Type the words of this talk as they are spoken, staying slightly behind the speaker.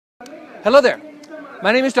Hello there.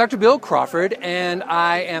 My name is Dr. Bill Crawford, and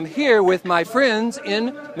I am here with my friends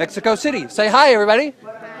in Mexico City. Say hi, everybody.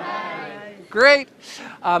 Hi. Great.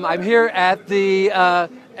 I'm here at the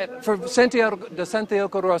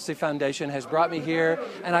Santiago Rossi Foundation has brought me here,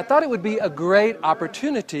 and I thought it would be a great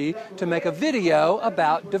opportunity to make a video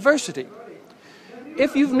about diversity.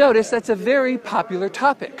 If you've noticed, that's a very popular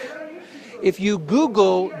topic. If you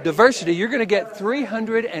Google diversity, you're going to get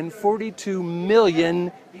 342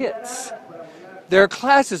 million hits. There are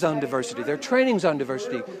classes on diversity, there are trainings on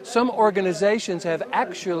diversity. Some organizations have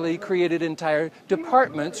actually created entire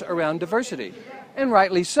departments around diversity, and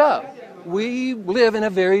rightly so. We live in a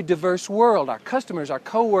very diverse world. Our customers, our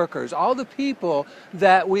coworkers, all the people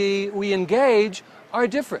that we engage are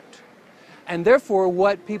different. And therefore,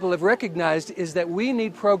 what people have recognized is that we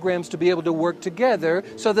need programs to be able to work together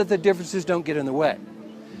so that the differences don't get in the way.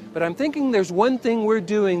 But I'm thinking there's one thing we're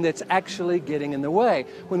doing that's actually getting in the way.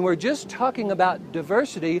 When we're just talking about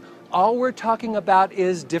diversity, all we're talking about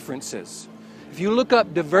is differences. If you look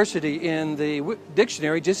up diversity in the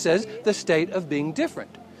dictionary, it just says the state of being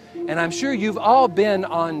different. And I'm sure you've all been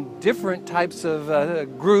on different types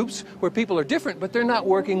of groups where people are different, but they're not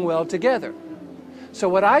working well together. So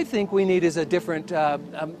what I think we need is a different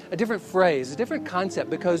phrase, a different concept,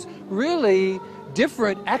 because really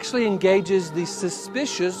different actually engages the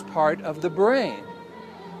suspicious part of the brain.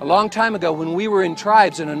 A long time ago when we were in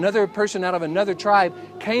tribes and another person out of another tribe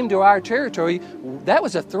came to our territory, that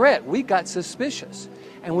was a threat. We got suspicious.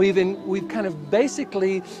 And we've kind of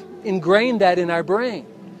basically ingrained that in our brain.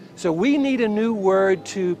 So we need a new word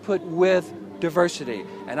to put with diversity.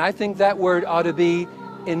 And I think that word ought to be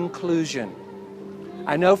inclusion.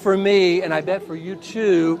 I know for me, and I bet for you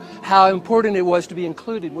too, how important it was to be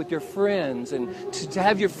included with your friends and to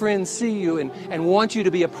have your friends see you and want you to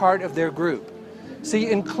be a part of their group. See,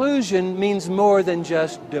 inclusion means more than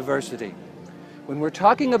just diversity. When we're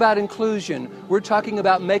talking about inclusion, we're talking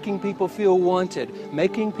about making people feel wanted,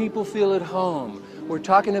 making people feel at home. We're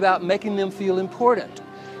talking about making them feel important.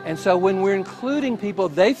 And so when we're including people,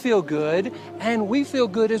 they feel good, and we feel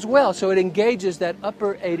good as well. So it engages that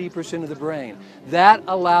upper 80% of the brain. That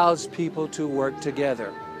allows people to work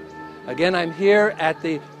together. Again, I'm here at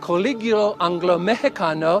the Colegio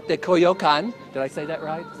Anglo-Mexicano de Coyoacan. Did I say that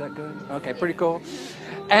right? Is that good? Okay, pretty cool.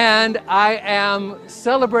 And I am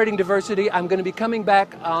celebrating diversity. I'm going to be coming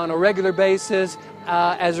back on a regular basis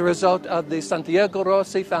as a result of the Santiago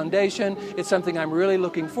Rossi Foundation. It's something I'm really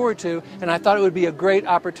looking forward to, and I thought it would be a great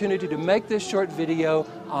opportunity to make this short video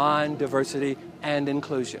on diversity and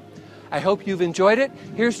inclusion. I hope you've enjoyed it.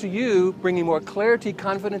 Here's to you bringing more clarity,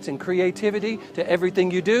 confidence, and creativity to everything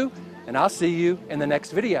you do, and I'll see you in the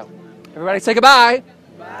next video. Everybody say goodbye.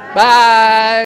 Bye. Bye.